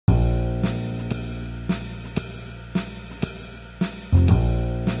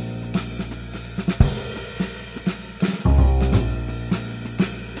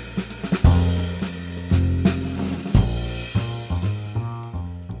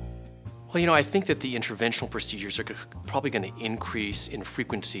Well, I think that the interventional procedures are probably going to increase in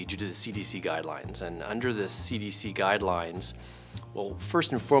frequency due to the CDC guidelines. And under the CDC guidelines, well,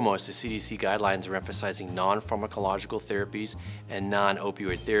 first and foremost, the CDC guidelines are emphasizing non-pharmacological therapies and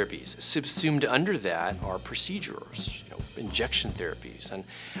non-opioid therapies. Subsumed under that are procedures, injection therapies. And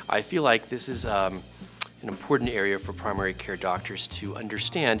I feel like this is an important area for primary care doctors to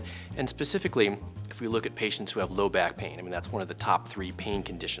understand. And specifically, if we look at patients who have low back pain, that's one of the top 3 pain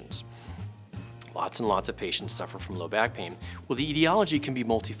conditions. Lots and lots of patients suffer from low back pain. Well, the etiology can be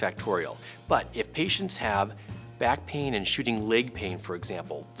multifactorial, but if patients have back pain and shooting leg pain, for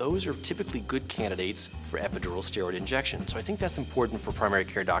example, those are typically good candidates for epidural steroid injection. So I think that's important for primary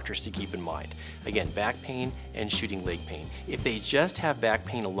care doctors to keep in mind. Again, back pain and shooting leg pain. If they just have back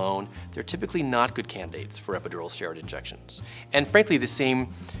pain alone, they're typically not good candidates for epidural steroid injections. And frankly, the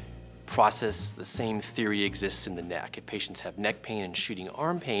same process, the same theory exists in the neck. If patients have neck pain and shooting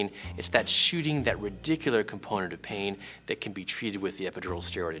arm pain, it's that shooting, that radicular component of pain that can be treated with the epidural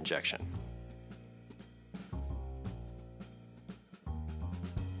steroid injection.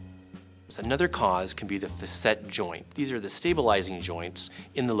 Another cause can be the facet joint. These are the stabilizing joints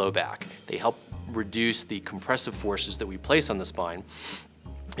in the low back. They help reduce the compressive forces that we place on the spine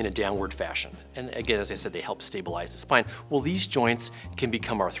in a downward fashion. And again, as I said, they help stabilize the spine. Well, these joints can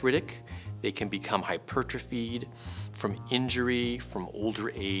become arthritic, they can become hypertrophied from injury, from older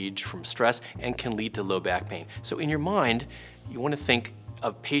age, from stress, and can lead to low back pain. So in your mind, you want to think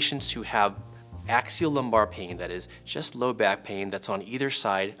of patients who have axial lumbar pain, that is just low back pain that's on either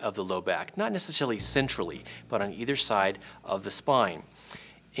side of the low back, not necessarily centrally, but on either side of the spine.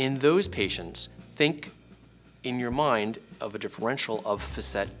 In those patients, think in your mind of a differential of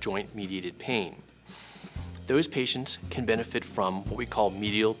facet joint mediated pain. Those patients can benefit from what we call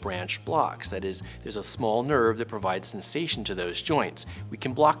medial branch blocks. That is, there's a small nerve that provides sensation to those joints. We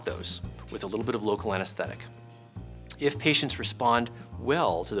can block those with a little bit of local anesthetic. If patients respond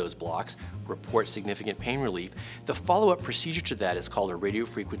well to those blocks, report significant pain relief, the follow-up procedure to that is called a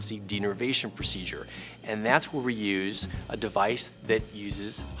radiofrequency denervation procedure. And that's where we use a device that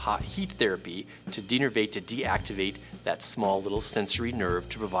uses hot heat therapy to denervate, to deactivate that small little sensory nerve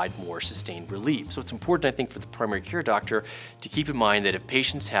to provide more sustained relief. So it's important, I think, for the primary care doctor to keep in mind that if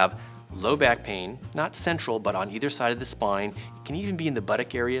patients have low back pain, not central, but on either side of the spine, it can even be in the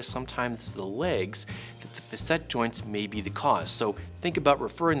buttock area, sometimes the legs, that the facet joints may be the cause. So think about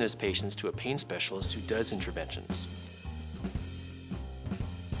referring those patients to a pain specialist who does interventions.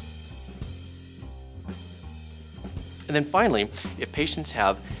 And then finally, if patients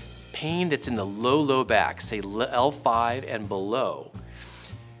have pain that's in the low back, say L5 and below,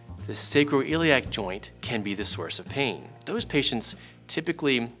 the sacroiliac joint can be the source of pain. Those patients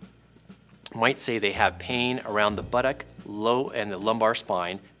typically might say they have pain around the buttock, low, and the lumbar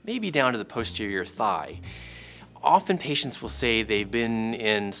spine, maybe down to the posterior thigh. Often patients will say they've been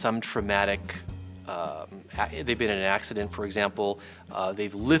in some traumatic, they've been in an accident, for example,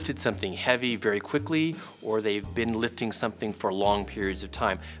 they've lifted something heavy very quickly, or they've been lifting something for long periods of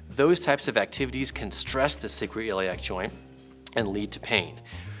time. Those types of activities can stress the sacroiliac joint and lead to pain.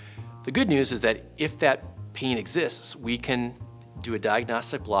 The good news is that if that pain exists, we can do a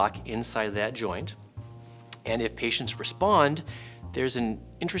diagnostic block inside that joint, and if patients respond, there's an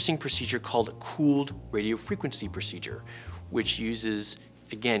interesting procedure called a cooled radiofrequency procedure, which uses,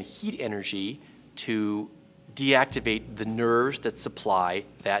 again, heat energy to deactivate the nerves that supply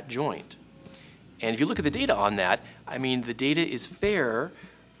that joint. And if you look at the data on that, the data is fair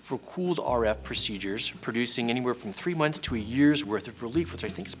for cooled RF procedures, producing anywhere from 3 months to a year's worth of relief, which I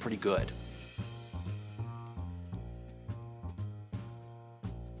think is pretty good.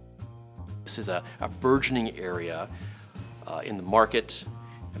 This is a burgeoning area in the market.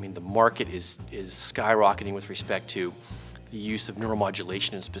 The market is skyrocketing with respect to the use of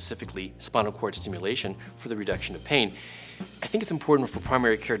neuromodulation and specifically spinal cord stimulation for the reduction of pain. I think it's important for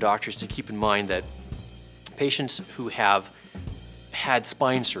primary care doctors to keep in mind that patients who have had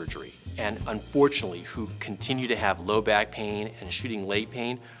spine surgery and unfortunately who continue to have low back pain and shooting leg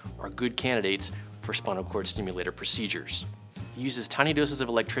pain are good candidates for spinal cord stimulator procedures. It uses tiny doses of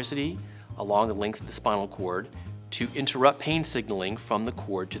electricity along the length of the spinal cord to interrupt pain signaling from the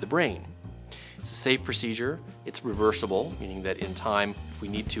cord to the brain. It's a safe procedure, it's reversible, meaning that in time, if we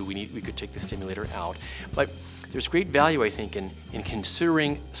need to, we could take the stimulator out. But there's great value, I think, in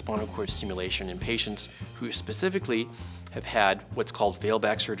considering spinal cord stimulation in patients who specifically have had what's called failed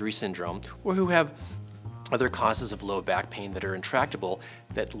back surgery syndrome, or who have other causes of low back pain that are intractable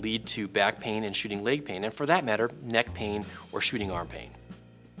that lead to back pain and shooting leg pain, and for that matter, neck pain or shooting arm pain.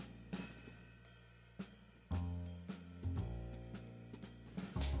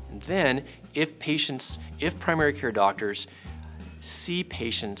 And then if primary care doctors see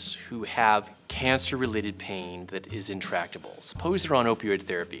patients who have cancer-related pain that is intractable, suppose they're on opioid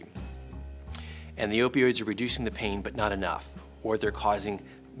therapy, and the opioids are reducing the pain but not enough, or they're causing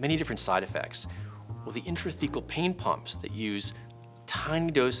many different side effects. Well, the intrathecal pain pumps that use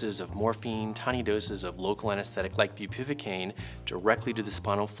tiny doses of morphine, tiny doses of local anesthetic like bupivacaine directly to the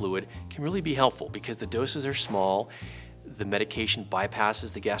spinal fluid can really be helpful because the doses are small, the medication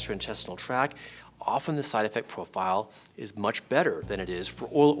bypasses the gastrointestinal tract. Often the side effect profile is much better than it is for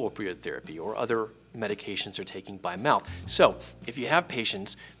oral opioid therapy or other medications they're taking by mouth. So if you have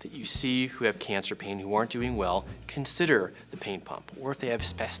patients that you see who have cancer pain who aren't doing well, consider the pain pump. Or if they have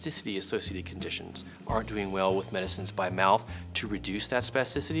spasticity associated conditions, aren't doing well with medicines by mouth to reduce that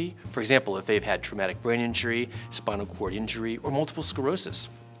spasticity. For example, if they've had traumatic brain injury, spinal cord injury, or multiple sclerosis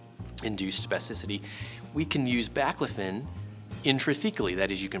induced spasticity, we can use baclofen intrathecally.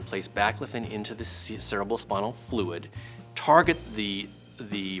 That is, you can place baclofen into the cerebral spinal fluid, target the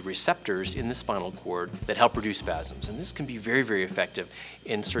receptors in the spinal cord that help reduce spasms. And this can be very, very effective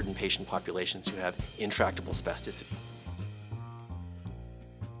in certain patient populations who have intractable spasticity.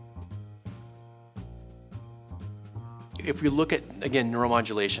 If we look at, again,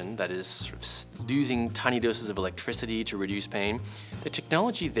 neuromodulation, that is sort of using tiny doses of electricity to reduce pain, the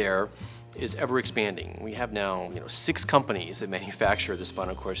technology there is ever expanding. We have now 6 companies that manufacture the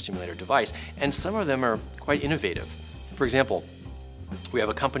spinal cord stimulator device, and some of them are quite innovative. For example, we have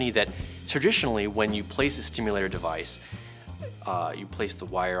a company that traditionally, when you place a stimulator device, you place the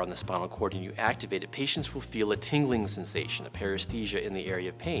wire on the spinal cord and you activate it, patients will feel a tingling sensation, a paresthesia in the area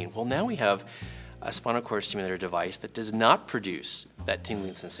of pain. Well, now we have a spinal cord stimulator device that does not produce that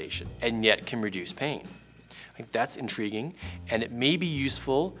tingling sensation and yet can reduce pain. I think that's intriguing, and it may be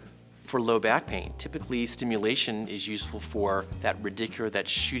useful for low back pain. Typically, stimulation is useful for that radicular, that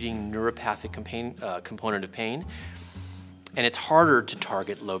shooting neuropathic component of pain, and it's harder to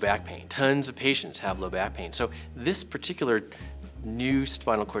target low back pain. Tons of patients have low back pain. So this particular new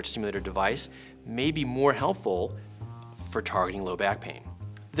spinal cord stimulator device may be more helpful for targeting low back pain.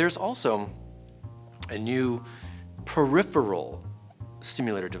 There's also a new peripheral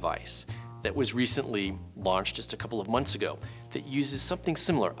stimulator device that was recently launched just a couple of months ago that uses something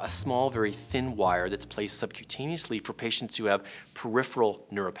similar, a small, very thin wire that's placed subcutaneously for patients who have peripheral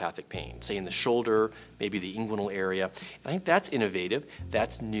neuropathic pain, say in the shoulder, maybe the inguinal area. And I think that's innovative,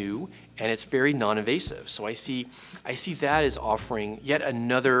 that's new, and it's very non-invasive. So I see that as offering yet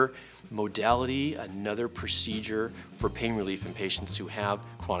another modality, another procedure for pain relief in patients who have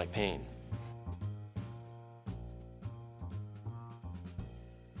chronic pain.